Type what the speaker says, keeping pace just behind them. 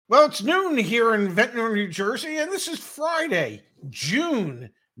Well, it's noon here in Ventnor, New Jersey, and this is Friday, June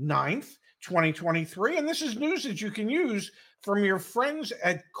 9th, 2023. And this is news that you can use from your friends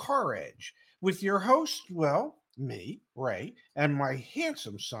at Car Edge with your host, well, me, Ray, and my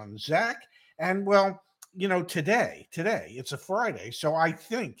handsome son, Zach. And well, you know, today, it's a Friday, so I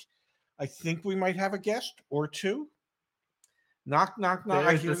think we might have a guest or two. Knock, knock, knock.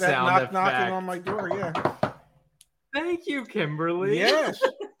 I hear that knock, knocking on my door. Yeah. Thank you, Kimberly. Yes.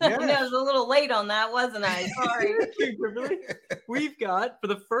 I was a little late on that, wasn't I? Sorry. Thank you, Kimberly. We've got, for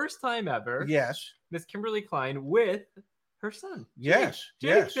the first time ever, yes, Miss Kimberly Klein with her son. Yes.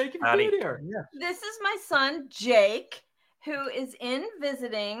 Jake, Yes. Thank you for being here. Yeah. This is my son, Jake, who is in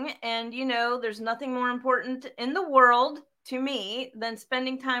visiting. And, you know, there's nothing more important in the world to me than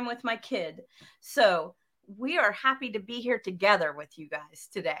spending time with my kid. So we are happy to be here together with you guys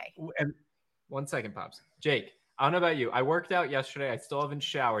today. And 1 second, Pops. Jake, I don't know about you. I worked out yesterday. I still haven't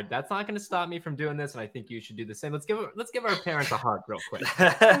showered. That's not going to stop me from doing this, and I think you should do the same. Let's give our parents a hug real quick.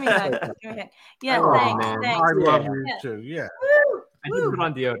 Give me a hug. Yeah, Oh, thanks. man. Thanks. I love Yeah. you too. Yeah. Woo, I woo. just put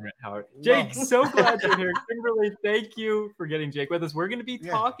on deodorant, Howard. Jake, so glad you're here. Kimberly, thank you for getting Jake with us. We're going to be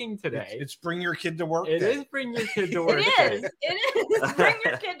talking today. It's bring your kid to work It day. is bring your kid to work It day. is. It is. Bring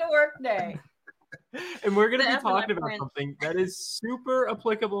your kid to work day. And we're going to The be F and I talking about print. something that is super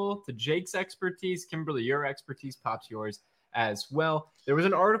applicable to Jake's expertise. Kimberly, your expertise, Pops, yours as well. There was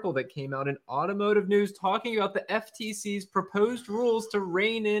an article that came out in Automotive News talking about the FTC's proposed rules to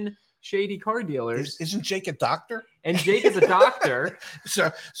rein in shady car dealers. Isn't Jake a doctor? And Jake is a doctor.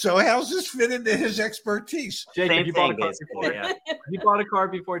 So how's this fit into his expertise? Jake, Same have you bought a thing, car basically. before? Yeah. Have you bought a car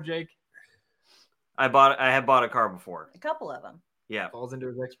before, Jake? I have bought a car before. A couple of them. Yeah. Falls into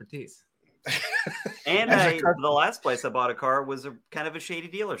his expertise. And As a the last place I bought a car was a kind of a shady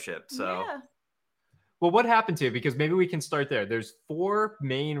dealership. So Yeah. Well, what happened to it? Because maybe we can start there. There's 4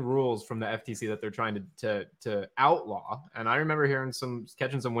 main rules from the FTC that they're trying to outlaw. And I remember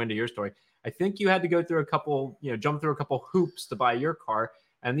catching some wind of your story. I think you had to go through a couple, jump through a couple hoops to buy your car.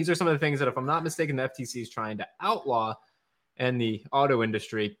 And these are some of the things that, if I'm not mistaken, the FTC is trying to outlaw. And the auto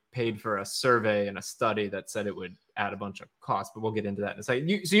industry paid for a survey and a study that said it would add a bunch of costs. But we'll get into that in a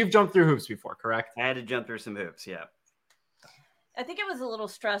second. So you've jumped through hoops before, correct? I had to jump through some hoops. Yeah. I think it was a little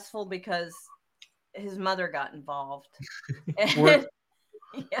stressful because his mother got involved. Were-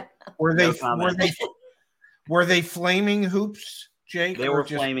 Yeah. Were No they comment. were they flaming hoops, Jake? They or were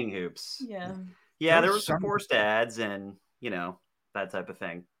just- flaming hoops. Yeah. Yeah, There there was was some some- forced ads and, that type of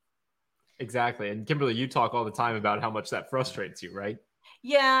thing. Exactly. And Kimberly, you talk all the time about how much that frustrates you, right?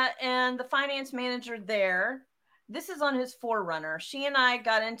 Yeah, and the finance manager there, this is on his Forerunner. She and I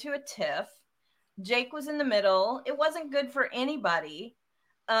got into a tiff. Jake was in the middle. It wasn't good for anybody.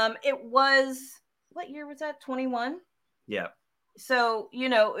 It was, what year was that? 21? Yeah. So,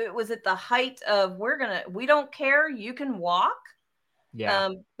 it was at the height of we don't care. You can walk. Yeah.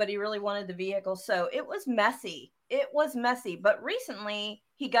 But he really wanted the vehicle. So it was messy. But recently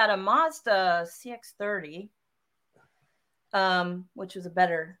he got a Mazda CX-30, which was a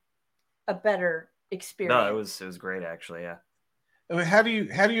better experience. No, it was great actually. Yeah. How do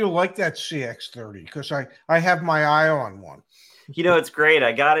you like that CX-30? Because I have my eye on one. It's great.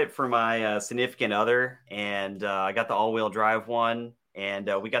 I got it for my significant other, and I got the all-wheel drive one, and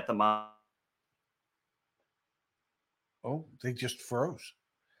we got the Oh, they just froze.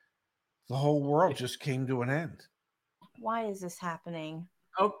 The whole world just came to an end. Why is this happening?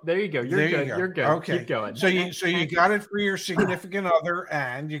 Oh, there you go. There You're you good. go. You're good. Okay. Keep going. So you got it for your significant other,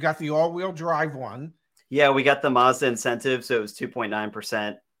 and you got the all-wheel drive one. Yeah, we got the Mazda incentive, so it was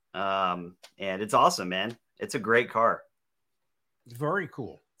 2.9%. And it's awesome, man. It's a great car. Very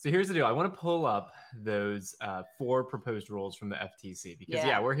cool. So here's the deal. I want to pull up those 4 proposed rules from the FTC because,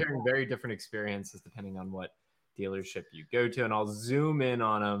 we're hearing very different experiences depending on what dealership you go to. And I'll zoom in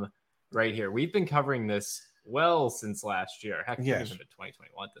on them right here. We've been covering this since last year. Heck, yes. Even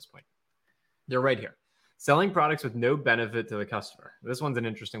 2021 at this point. They're right here. Selling products with no benefit to the customer. This one's an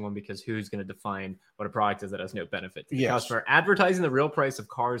interesting one because who's going to define what a product is that has no benefit to the customer? Advertising the real price of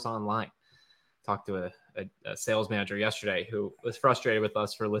cars online. Talked to a sales manager yesterday who was frustrated with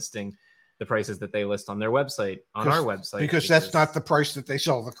us for listing the prices that they list on their website, on our website. Because that's not the price that they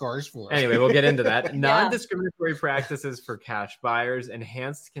sell the cars for. Anyway, we'll get into that. Non-discriminatory practices for cash buyers,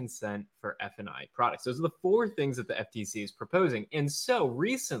 enhanced consent for F&I products. Those are the 4 things that the FTC is proposing. And so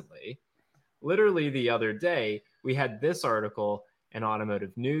recently, literally the other day, we had this article in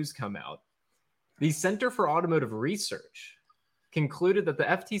Automotive News come out. The Center for Automotive Research concluded that the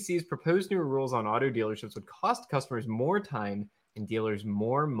FTC's proposed new rules on auto dealerships would cost customers more time and dealers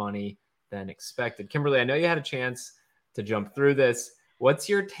more money than expected. Kimberly, I know you had a chance to jump through this. What's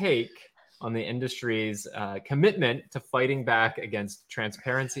your take on the industry's commitment to fighting back against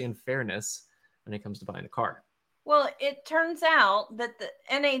transparency and fairness when it comes to buying a car? Well, it turns out that the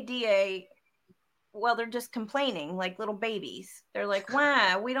NADA, well, they're just complaining like little babies. They're like,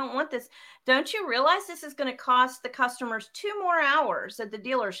 wow, we don't want this. Don't you realize this is going to cost the customers 2 more hours at the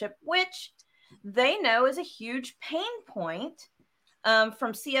dealership, which they know is a huge pain point from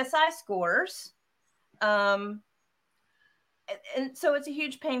CSI scores. And so it's a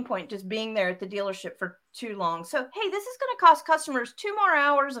huge pain point just being there at the dealership for too long. So, hey, this is going to cost customers 2 more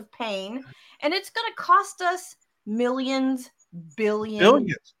hours of pain, and it's going to cost us billions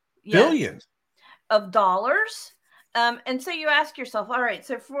of dollars. And so you ask yourself, all right,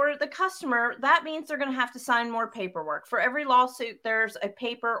 so for the customer, that means they're going to have to sign more paperwork. For every lawsuit, there's a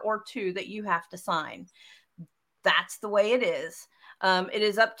paper or 2 that you have to sign. That's the way it is. It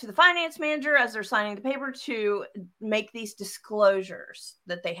is up to the finance manager as they're signing the paper to make these disclosures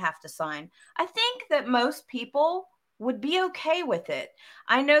that they have to sign. I think that most people would be okay with it.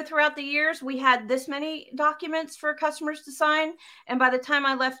 I know throughout the years, we had this many documents for customers to sign. And by the time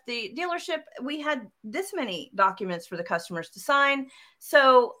I left the dealership, we had this many documents for the customers to sign.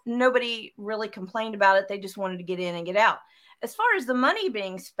 So nobody really complained about it. They just wanted to get in and get out. As far as the money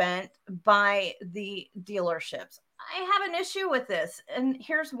being spent by the dealerships, I have an issue with this, and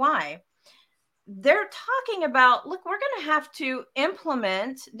here's why. They're talking about, look, we're going to have to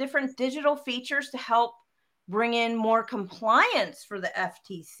implement different digital features to help bring in more compliance for the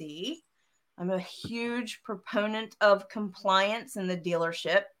FTC. I'm a huge proponent of compliance in the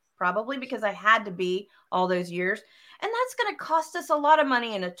dealership, probably because I had to be all those years. And that's going to cost us a lot of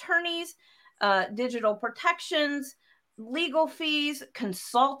money in attorneys, digital protections, legal fees,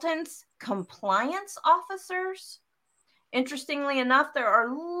 consultants, compliance officers. Interestingly enough, there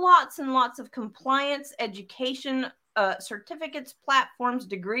are lots and lots of compliance education certificates, platforms,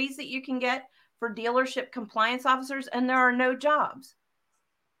 degrees that you can get for dealership compliance officers, and there are no jobs.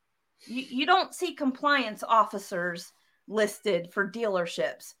 You don't see compliance officers listed for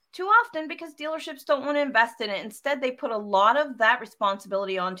dealerships too often because dealerships don't want to invest in it. Instead, they put a lot of that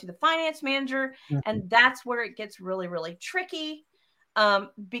responsibility onto the finance manager, and that's where it gets really, really tricky.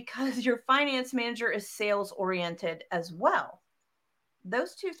 Because your finance manager is sales oriented as well.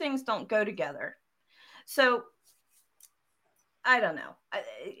 Those 2 things don't go together. So I don't know.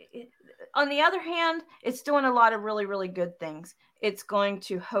 On the other hand, it's doing a lot of really, really good things. It's going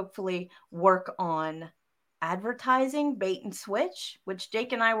to hopefully work on advertising, bait and switch, which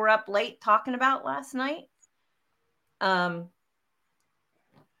Jake and I were up late talking about last night. So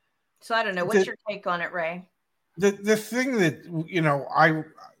I don't know. What's your take on it, Ray? The thing that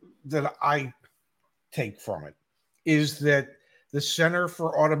I take from it is that the Center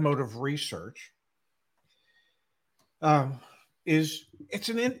for Automotive Research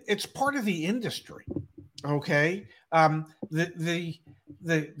it's part of the industry. Okay, the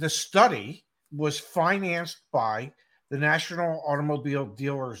study was financed by the National Automobile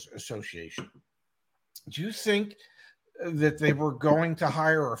Dealers Association. Do you think that they were going to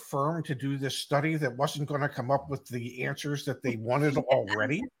hire a firm to do this study that wasn't going to come up with the answers that they wanted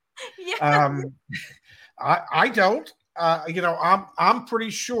already? Yeah. I don't. I'm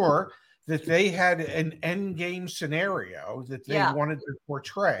pretty sure that they had an end game scenario that they wanted to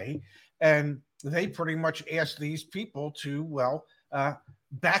portray, and they pretty much asked these people to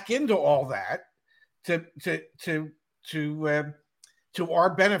back into all that to our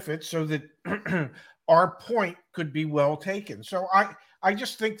benefit, so that our point could be well taken. So I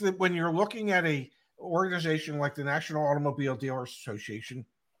just think that when you're looking at a organization like the National Automobile Dealers Association,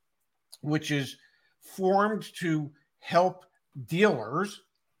 which is formed to help dealers,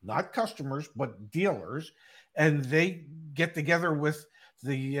 not customers, but dealers, and they get together with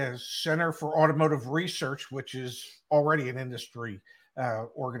the Center for Automotive Research, which is already an industry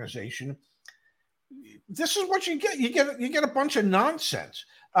organization. This is what you get. You get a bunch of nonsense.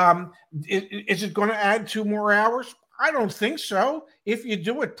 Is it going to add 2 more hours? I don't think so. If you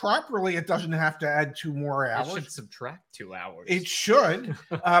do it properly, it doesn't have to add 2 more hours. It should subtract 2 hours. It should.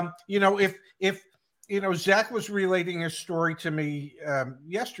 If Zach was relating a story to me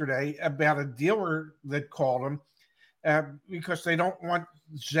yesterday about a dealer that called him because they don't want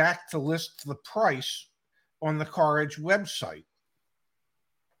Zach to list the price on the CarEdge website.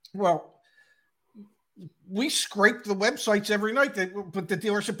 Well, we scrape the websites every night, but the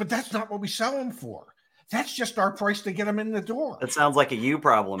dealership, but that's not what we sell them for. That's just our price to get them in the door. That sounds like a you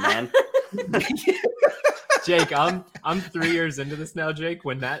problem, man. Jake, I'm 3 years into this now, Jake.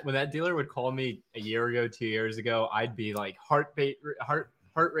 When that dealer would call me a year ago, 2 years ago, I'd be like heart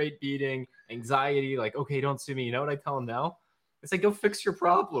rate beating, anxiety, like, okay, don't sue me. You know what I tell him now? It's like, go fix your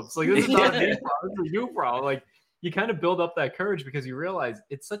problems. Like, this is not a problem, it's a you problem. Like, you kind of build up that courage because you realize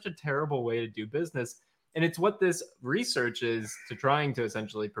it's such a terrible way to do business. And it's what this research is to trying to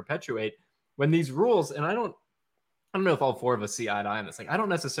essentially perpetuate when these rules, and I don't know if all four of us see eye to eye on this. Like, I don't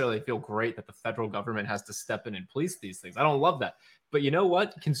necessarily feel great that the federal government has to step in and police these things. I don't love that. But you know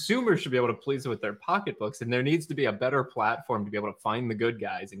what? Consumers should be able to police it with their pocketbooks, and there needs to be a better platform to be able to find the good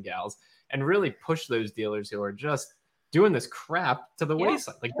guys and gals and really push those dealers who are just doing this crap to the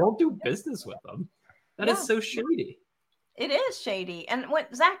wayside. Like, don't do business with them. That is so shady. It is shady. And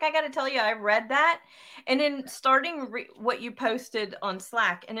what, Zach, I got to tell you, I read that, and then starting what you posted on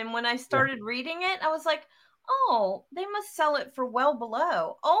Slack, and then when I started reading it, I was like, oh, they must sell it for well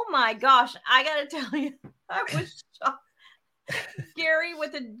below. Oh my gosh, I got to tell you, I was shocked. Gary.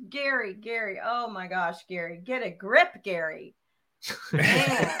 Oh my gosh, Gary, get a grip, Gary.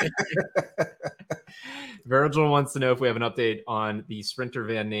 Virgil wants to know if we have an update on the Sprinter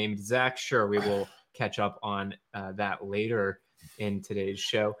van named Zach. Sure, we will catch up on that later in today's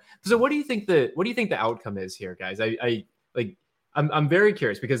show. So, what do you think the outcome is here, guys? I'm very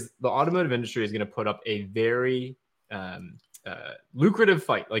curious because the automotive industry is going to put up a very lucrative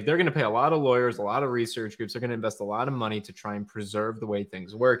fight. Like, they're going to pay a lot of lawyers, a lot of research groups. They're going to invest a lot of money to try and preserve the way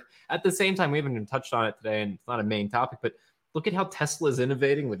things work. At the same time, we haven't even touched on it today, and it's not a main topic, but look at how Tesla is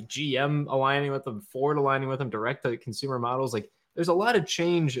innovating with GM aligning with them, Ford aligning with them, direct to consumer models. Like, there's a lot of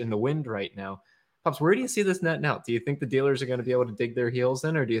change in the wind right now. Pops, where do you see this netting out? Do you think the dealers are going to be able to dig their heels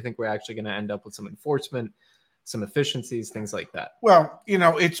in, or do you think we're actually going to end up with some enforcement, some efficiencies, things like that? Well,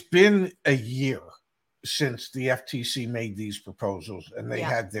 it's been a year since the FTC made these proposals, and they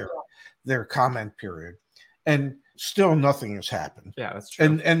had their comment period, and still nothing has happened. Yeah, that's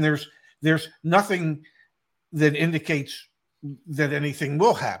true. And there's nothing that indicates that anything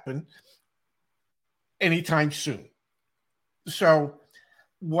will happen anytime soon. So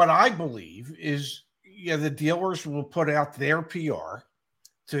what I believe is, the dealers will put out their PR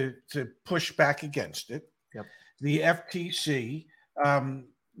to push back against it. Yep. The FTC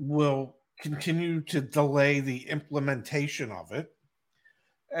will continue to delay the implementation of it.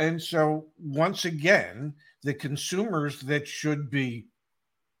 And so once again, the consumers that should be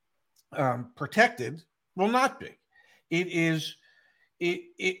protected will not be. It is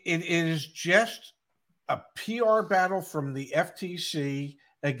just a PR battle from the FTC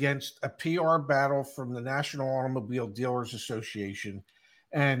against a PR battle from the National Automobile Dealers Association.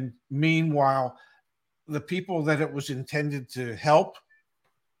 And meanwhile, the people that it was intended to help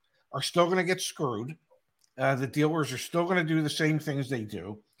are still going to get screwed. The dealers are still going to do the same things they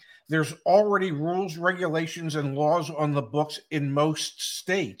do. There's already rules, regulations, and laws on the books in most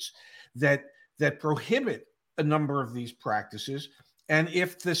states that prohibit a number of these practices. And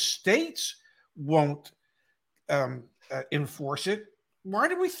if the states won't enforce it, why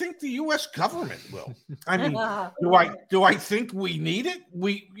do we think the U.S. government will? I mean, do I think we need it?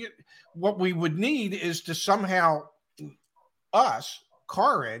 What we would need is to somehow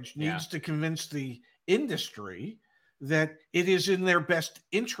Car Edge needs to convince the industry that it is in their best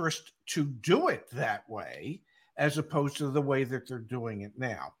interest to do it that way, as opposed to the way that they're doing it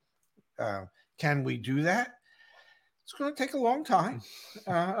now. Can we do that? It's going to take a long time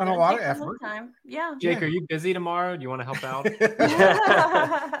and a lot of effort. Yeah. Jake, are you busy tomorrow? Do you want to help out?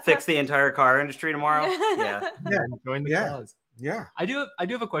 Fix the entire car industry tomorrow? Yeah. Join the cause. Yeah. I do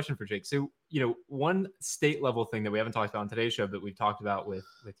have a question for Jake. So, one state level thing that we haven't talked about on today's show, but we've talked about with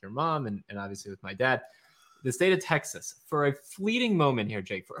your mom and obviously with my dad, the state of Texas. For a fleeting moment here,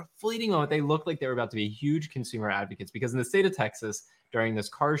 Jake, they looked like they were about to be huge consumer advocates, because in the state of Texas, during this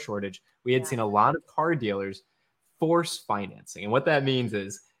car shortage, we had seen a lot of car dealers force financing. And what that means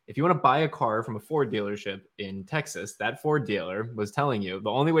is, if you want to buy a car from a Ford dealership in Texas, that Ford dealer was telling you the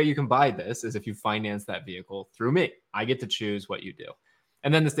only way you can buy this is if you finance that vehicle through me. I get to choose what you do.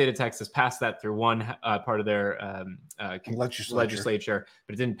 And then the state of Texas passed that through one part of their legislature,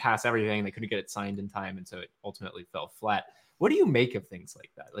 but it didn't pass everything. They couldn't get it signed in time, and so it ultimately fell flat. What do you make of things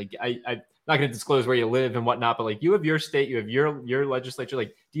like that? Like, I'm not going to disclose where you live and whatnot, but like, you have your state, you have your legislature.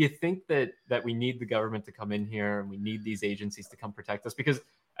 Like, do you think that we need the government to come in here and we need these agencies to come protect us? Because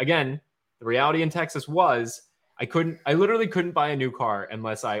again, the reality in Texas was I literally couldn't buy a new car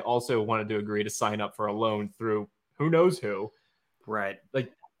unless I also wanted to agree to sign up for a loan through who knows who. Right.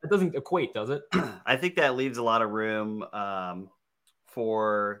 Like, that doesn't equate, does it? I think that leaves a lot of room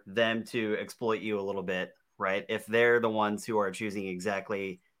for them to exploit you a little bit. Right. If they're the ones who are choosing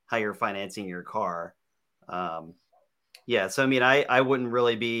exactly how you're financing your car. So, I mean, I wouldn't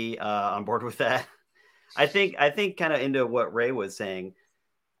really be on board with that. I think kind of into what Ray was saying.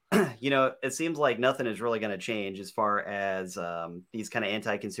 it seems like nothing is really going to change as far as these kind of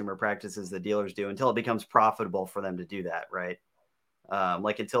anti-consumer practices that dealers do until it becomes profitable for them to do that, right?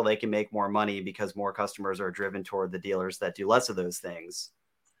 Like until they can make more money because more customers are driven toward the dealers that do less of those things.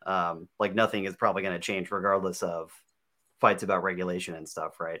 Like nothing is probably going to change regardless of fights about regulation and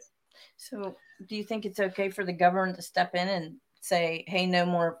stuff, right? So do you think it's okay for the government to step in and say, hey, no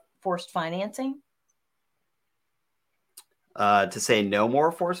more forced financing? To say no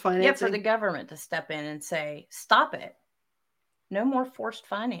more forced financing? Yeah, for the government to step in and say, stop it. No more forced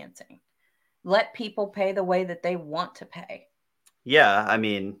financing. Let people pay the way that they want to pay. Yeah, I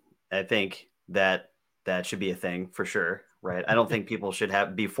mean, I think that should be a thing for sure, right? I don't think people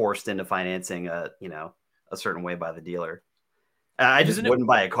should be forced into financing a certain way by the dealer. I just wouldn't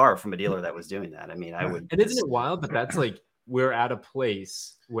buy a car from a dealer that was doing that. I mean, I would. And isn't it wild? But that's like, we're at a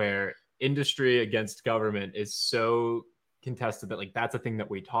place where industry against government is so contested that like that's a thing that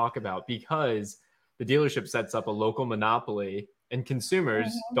we talk about, because the dealership sets up a local monopoly and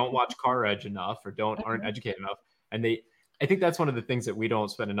consumers don't watch Car Edge enough or aren't educated enough. And I think that's one of the things that we don't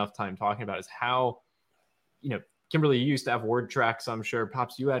spend enough time talking about is how, Kimberly, you used to have word tracks. I'm sure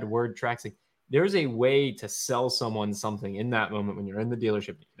Pops, you had word tracks. Like, there's a way to sell someone something in that moment when you're in the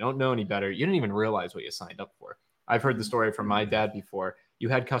dealership. You don't know any better. You didn't even realize what you signed up for. I've heard the story from my dad before. You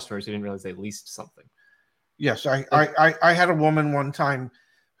had customers who didn't realize they leased something. Yes, I had a woman one time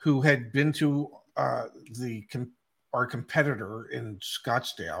who had been to our competitor in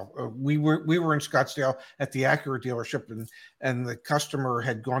Scottsdale. We were in Scottsdale at the Acura dealership, and the customer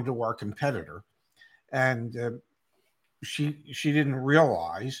had gone to our competitor, and she didn't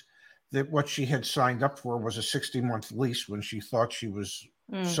realize that what she had signed up for was a 60-month lease when she thought she was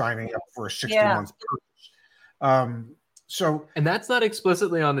signing up for a 60-month purchase. And that's not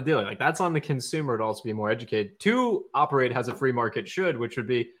explicitly on the dealer. Like, that's on the consumer to also be more educated. To operate as a free market should, which would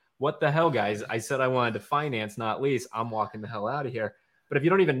be, what the hell, guys? I said I wanted to finance, not lease. I'm walking the hell out of here. But if you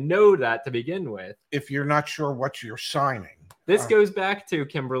don't even know that to begin with, if you're not sure what you're signing, this goes back to,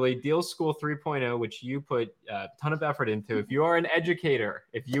 Kimberly, Deal School 3.0, which you put a ton of effort into. If you are an educator,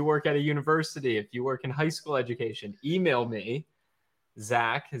 if you work at a university, if you work in high school education, email me,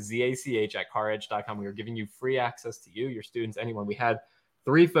 Zach, Z-A-C-H, at caredge.com. We are giving you free access to you, your students, anyone. We had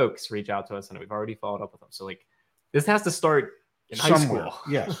 3 folks reach out to us, and we've already followed up with them. So, like, this has to start in high school.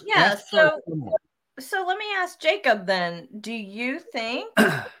 Yes. Yeah. So let me ask Jacob then. Do you think,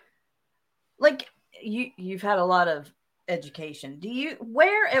 like, you've had a lot of education?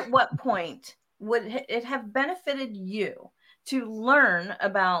 At what point would it have benefited you to learn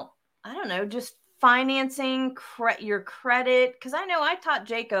about, I don't know, just financing, your credit? Because I know I taught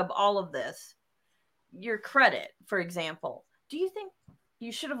Jacob all of this. Your credit, for example. Do you think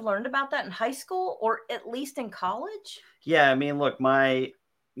you should have learned about that in high school or at least in college? Yeah, I mean, look, my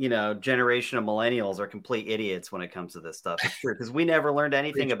generation of millennials are complete idiots when it comes to this stuff. It's true, because we never learned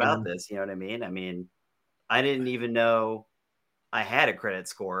anything about this. You know what I mean? I mean, I didn't even know I had a credit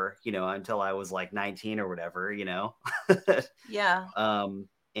score, until I was like 19 or whatever, Yeah.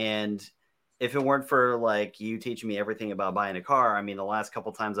 And if it weren't for like you teaching me everything about buying a car, I mean, the last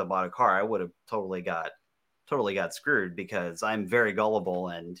couple times I bought a car, I would have totally got screwed, because I'm very gullible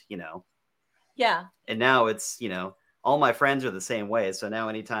and, Yeah. And now it's, all my friends are the same way. So now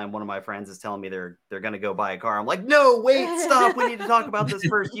anytime one of my friends is telling me they're going to go buy a car, I'm like, no, wait, stop. We need to talk about this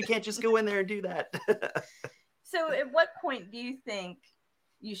first. You can't just go in there and do that. So at what point do you think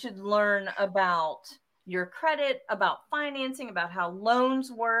you should learn about your credit, about financing, about how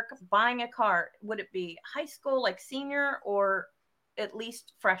loans work, buying a car? Would it be high school, like senior, or at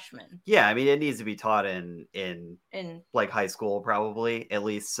least freshman? Yeah, I mean, it needs to be taught in like high school, probably, at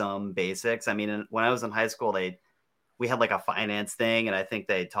least some basics. I mean, when I was in high school, we had like a finance thing, and I think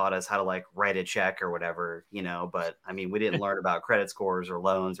they taught us how to like write a check or whatever, but I mean, we didn't learn about credit scores or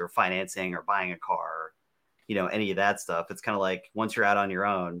loans or financing or buying a car, any of that stuff. It's kind of like, once you're out on your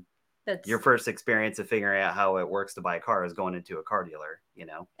own, your first experience of figuring out how it works to buy a car is going into a car dealer,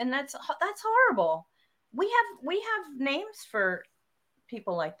 And that's horrible. We have names for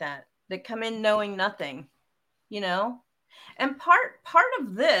people like that come in knowing nothing, and part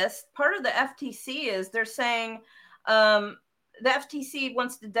of the FTC is they're saying the FTC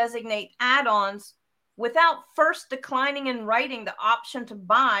wants to designate add-ons without first declining in writing the option to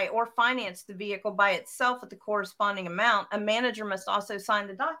buy or finance the vehicle by itself at the corresponding amount. A manager must also sign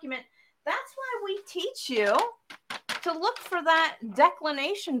the document. That's why we teach you to look for that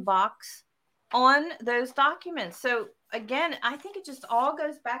declination box on those documents. So again, I think it just all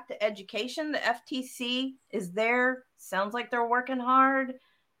goes back to education. The FTC is there. Sounds like they're working hard.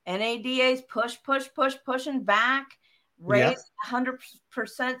 NADA's pushing back. raised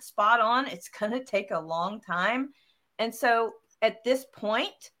 100% spot on. It's going to take a long time. And so at this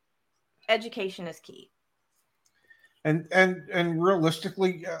point, education is key. And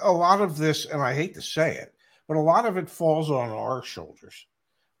realistically, a lot of this, and I hate to say it, but a lot of it falls on our shoulders.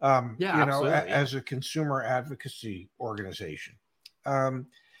 As a consumer advocacy organization,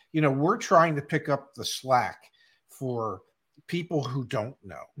 we're trying to pick up the slack for people who don't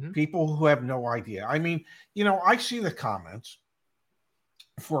know, people who have no idea. I mean, I see the comments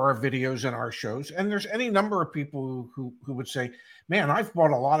for our videos and our shows, and there's any number of people who would say, man, I've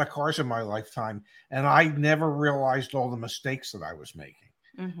bought a lot of cars in my lifetime, and I never realized all the mistakes that I was making.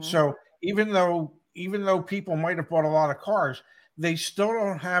 So even though people might have bought a lot of cars, they still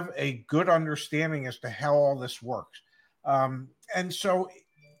don't have a good understanding as to how all this works. And so,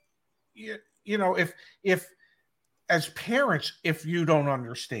 if as parents, if you don't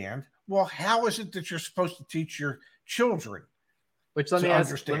understand, well, how is it that you're supposed to teach your children? Which let me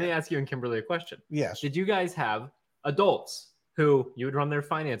ask you and Kimberly a question. Yes. Did you guys have adults who you would run their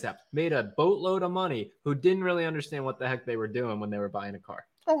finance app, made a boatload of money, who didn't really understand what the heck they were doing when they were buying a car?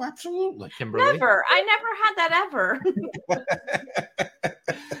 Oh, absolutely. Kimberly? Never. I never had that ever.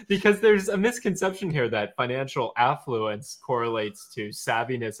 Because there's a misconception here that financial affluence correlates to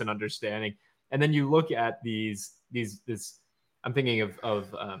savviness and understanding. And then you look at this I'm thinking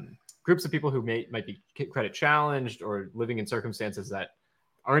of groups of people who might be credit challenged or living in circumstances that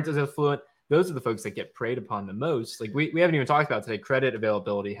aren't as affluent. Those are the folks that get preyed upon the most. Like we haven't even talked about today, credit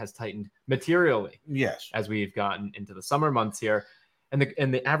availability has tightened materially. Yes. As we've gotten into the summer months here. And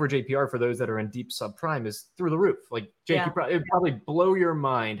the average APR for those that are in deep subprime is through the roof. Like, Jake, it would probably blow your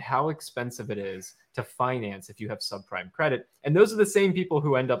mind how expensive it is to finance if you have subprime credit. And those are the same people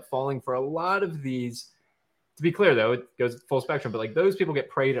who end up falling for a lot of these. To be clear, though, it goes full spectrum, but like those people get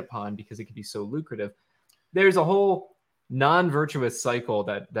preyed upon because it can be so lucrative. There's a whole non-virtuous cycle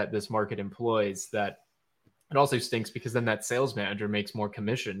that this market employs that it also stinks because then that sales manager makes more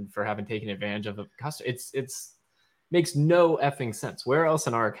commission for having taken advantage of a customer. It's makes no effing sense. Where else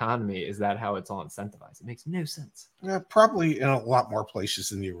in our economy is that how it's all incentivized? It makes no sense. Yeah, probably in a lot more places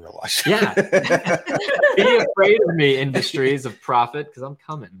than you realize. Yeah. Be afraid of me, industries of profit, because I'm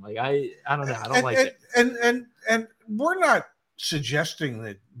coming. Like I don't know. I don't like it. And we're not suggesting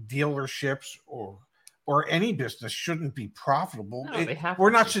that dealerships or any business shouldn't be profitable. No, we're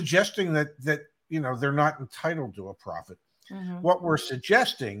not suggesting that they're not entitled to a profit. What we're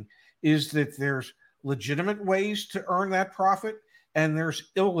suggesting is that there's legitimate ways to earn that profit, and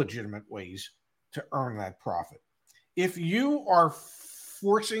there's illegitimate ways to earn that profit. If you are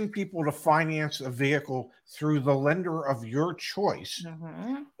forcing people to finance a vehicle through the lender of your choice,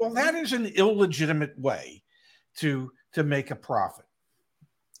 well, that is an illegitimate way to make a profit,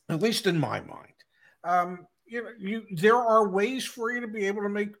 at least in my mind. There are ways for you to be able to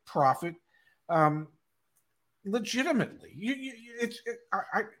make profit legitimately.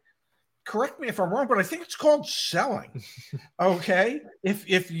 Correct me if I'm wrong, but I think it's called selling. Okay.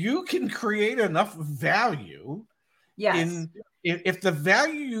 If you can create enough value, if the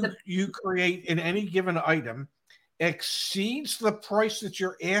value you create in any given item exceeds the price that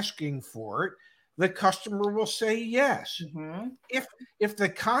you're asking for it, the customer will say yes. If the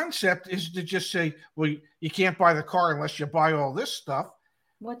concept is to just say, well, you can't buy the car unless you buy all this stuff,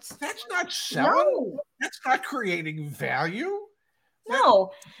 that's not selling. No. That's not creating value.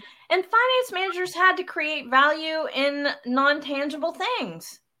 No. And finance managers had to create value in non-tangible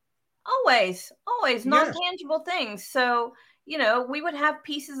things. Always non-tangible things. So, we would have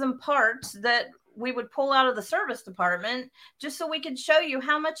pieces and parts that we would pull out of the service department just so we could show you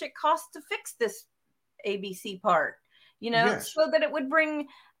how much it costs to fix this ABC part, so that it would bring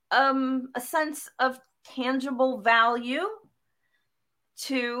a sense of tangible value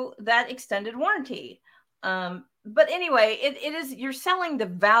to that extended warranty. But anyway, it is, you're selling the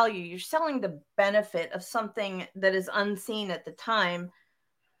value, you're selling the benefit of something that is unseen at the time.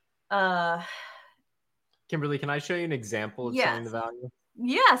 Kimberly, can I show you an example of selling the value?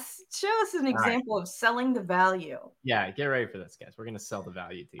 Yes, show us an example of selling the value. Yeah, get ready for this, guys. We're going to sell the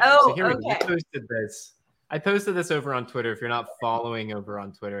value to you. Oh, so here we okay. go. I posted this over on Twitter. If you're not following over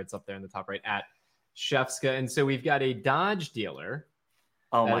on Twitter, it's up there in the top right at Shefska. And so we've got a Dodge dealer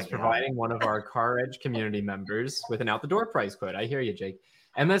that is providing one of our Car Edge community members with an out-the-door price quote. I hear you, Jake.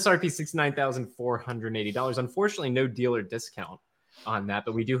 MSRP $69,480. Unfortunately, no dealer discount on that,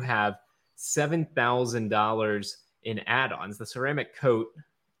 but we do have $7,000 in add-ons. The ceramic coat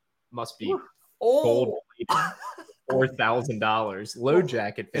must be gold. $4,000. Low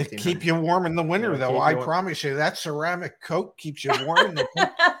jack at $1,500. Keep you warm in the winter, though. I promise you, that ceramic coat keeps you warm in the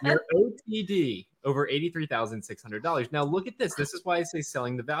winter. Your OTD over $83,600. Now look at this. This is why I say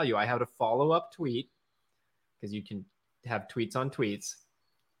selling the value. I had a follow-up tweet because you can have tweets on tweets.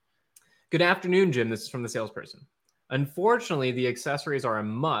 Good afternoon, Jim. This is from the salesperson. Unfortunately, the accessories are a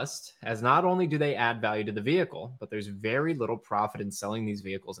must, as not only do they add value to the vehicle, but there's very little profit in selling these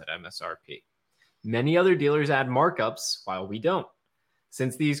vehicles at MSRP. Many other dealers add markups while we don't.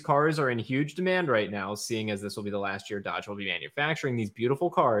 Since these cars are in huge demand right now, seeing as this will be the last year Dodge will be manufacturing these beautiful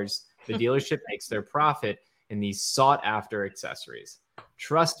cars, the dealership makes their profit in these sought-after accessories.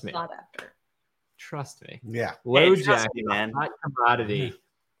 Trust me. Sought after. Trust me. Yeah. Low Hey, jack, man. hot commodity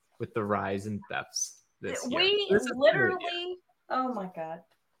with the rise in thefts this year. This is Literally, oh my God.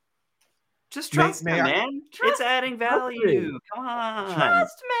 Just trust me, man. It's adding value. Come on.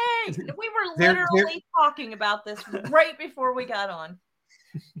 Trust me. We were literally talking about this right before we got on.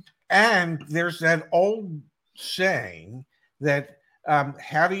 And there's that old saying that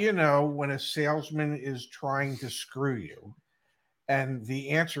how do you know when a salesman is trying to screw you? And the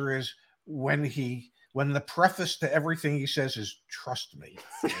answer is when the preface to everything he says is "trust me."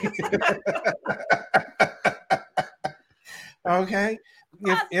 Okay,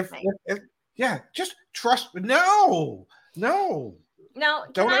 if yeah, just trust me. No. Now,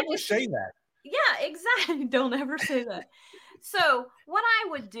 Don't ever say that. Yeah, exactly. Don't ever say that. So what I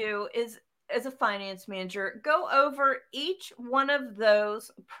would do is, as a finance manager, go over each one of those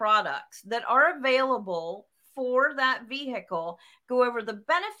products that are available for that vehicle, go over the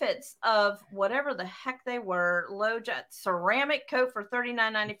benefits of whatever the heck they were, low jet ceramic coat for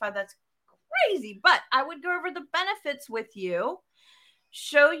 $39.95. That's crazy. But I would go over the benefits with you,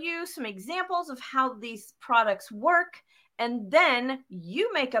 show you some examples of how these products work, and then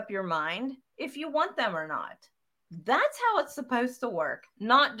you make up your mind if you want them or not. That's how it's supposed to work.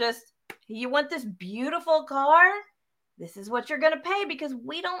 Not just, you want this beautiful car? This is what you're going to pay because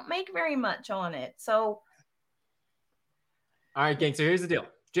we don't make very much on it. So. All right, gang. So here's the deal.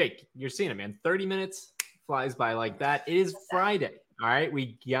 Jake, you're seeing it, man. 30 minutes flies by like that. It is Friday. All right.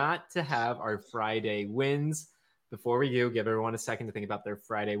 We got to have our Friday wins. Before we do, give everyone a second to think about their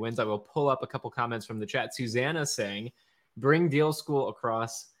Friday wins. I will pull up a couple comments from the chat. Susanna saying, bring Deal School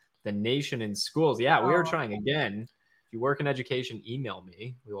across the nation in schools. Yeah, we are trying again. If you work in education, email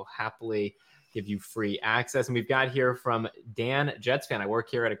me. We will happily give you free access. And we've got here from Dan Jets fan. I work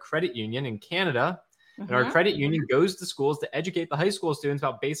here at a credit union in Canada. And our credit union goes to schools to educate the high school students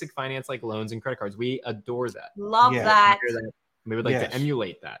about basic finance like loans and credit cards. We adore that. Love that. We would like to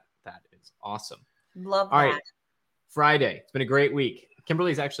emulate that. That is awesome. Love that. All right. Friday. It's been a great week.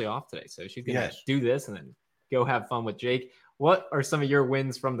 Kimberly's actually off today, so she's going to do this and then go have fun with Jake. What are some of your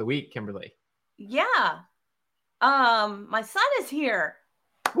wins from the week, Kimberly? Yeah. My son is here.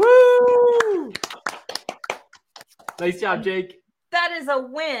 Woo! Nice job, Jake. That is a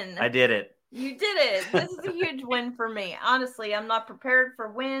win. I did it. You did it. This is a huge win for me. Honestly, I'm not prepared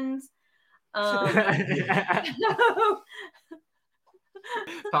for wins. Pops,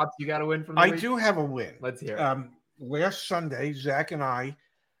 you got a win from the week? I do have a win. Let's hear it. Last Sunday, Zach and I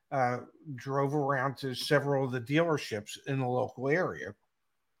drove around to several of the dealerships in the local area,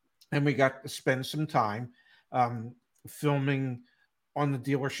 and we got to spend some time filming on the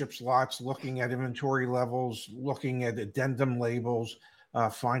dealerships lots, looking at inventory levels, looking at addendum labels,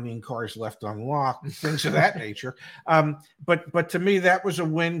 finding cars left unlocked, things of that nature. But to me, that was a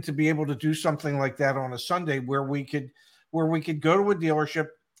win to be able to do something like that on a Sunday where we could go to a dealership,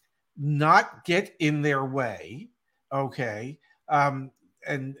 not get in their way, okay, and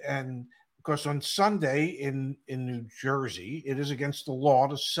because on Sunday in New Jersey, it is against the law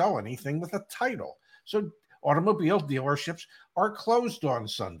to sell anything with a title. So automobile dealerships are closed on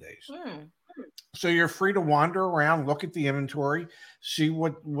Sundays. So you're free to wander around, look at the inventory, see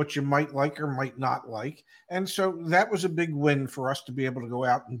what you might like or might not like. And so that was a big win for us to be able to go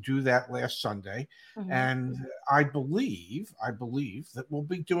out and do that last Sunday. And I believe that we'll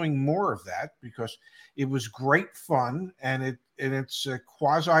be doing more of that because it was great fun and it's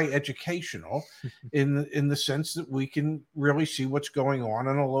quasi-educational in the sense that we can really see what's going on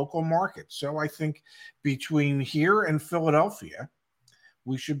in a local market. So I think between here and Philadelphia,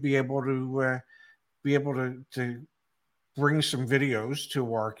 we should be able to bring some videos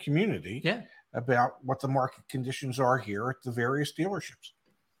to our community about what the market conditions are here at the various dealerships.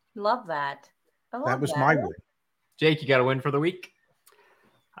 Love that. That was my win. Jake, you got a win for the week?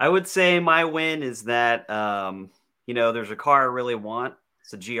 I would say my win is that, there's a car I really want.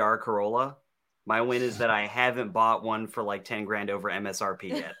 It's a GR Corolla. My win is that I haven't bought one for like 10 grand over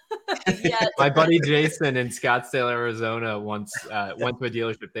MSRP yet. My buddy Jason in Scottsdale, Arizona once went to a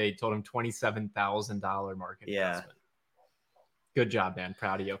dealership. They told him $27,000 market investment. Good job, man.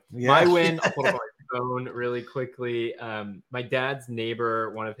 Proud of you. Yes. My win, I'll put it phone really quickly. My dad's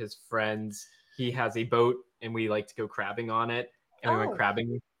neighbor, one of his friends, he has a boat and we like to go crabbing on it. And we went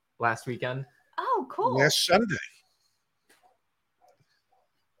crabbing last weekend. Oh, cool. Last Sunday.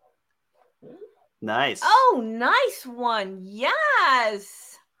 Nice. Oh, nice one.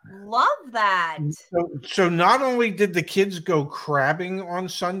 Yes. Love that. So not only did the kids go crabbing on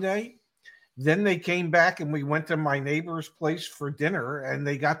Sunday, then they came back and we went to my neighbor's place for dinner and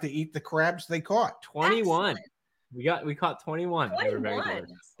they got to eat the crabs they caught. 21. Excellent. We caught 21. They were very 21.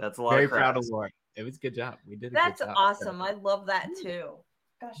 delicious. That's a lot Very of proud of crabs. Lauren. It was a good job. We did. That's a good job. awesome. I love that too.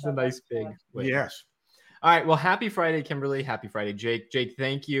 Gosh, It's a nice big win. Yes. All right. Well, happy Friday, Kimberly. Happy Friday, Jake. Jake,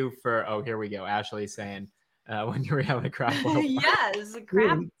 thank you for. Oh, here we go. Ashley saying when you were having a crab boil. Yes, a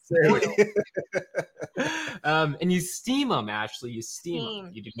crab. And you steam them, Ashley. You steam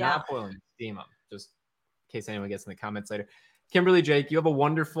them. You do not yeah. boil them. You steam them. Just in case anyone gets in the comments later. Kimberly, Jake, you have a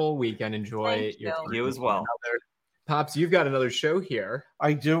wonderful weekend. Enjoy your you. You as well. Pops, you've got another show here.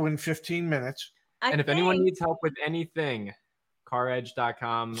 I do in 15 minutes. And if anyone needs help with anything,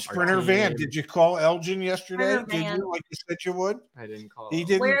 caredge.com. Sprinter van. Did you call Elgin yesterday? Sprinter Did van. you, like you said you would? I didn't call. He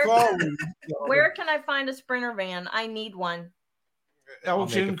didn't Where- call me. Where can I find a Sprinter van? I need one.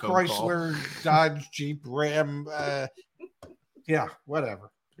 Elgin, I'll make a phone call. Chrysler, Dodge, Jeep, Ram. Yeah,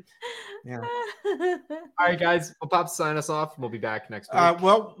 whatever. Yeah. All right, guys. Well, Pops, sign us off. We'll be back next week.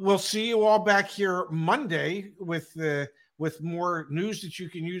 Well, we'll see you all back here Monday with more news that you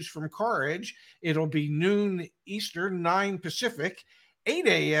can use from Car Edge. It'll be noon Eastern, 9 Pacific, 8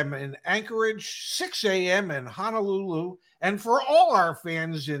 a.m. in Anchorage, 6 a.m. in Honolulu. And for all our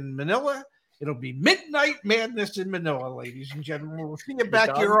fans in Manila, it'll be Midnight Madness in Manila, ladies and gentlemen. We'll see you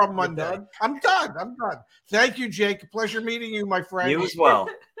back here on Monday. I'm done. Thank you, Jake. Pleasure meeting you, my friend. You as well.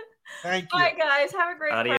 Thank you. Bye, guys. Have a great Adios.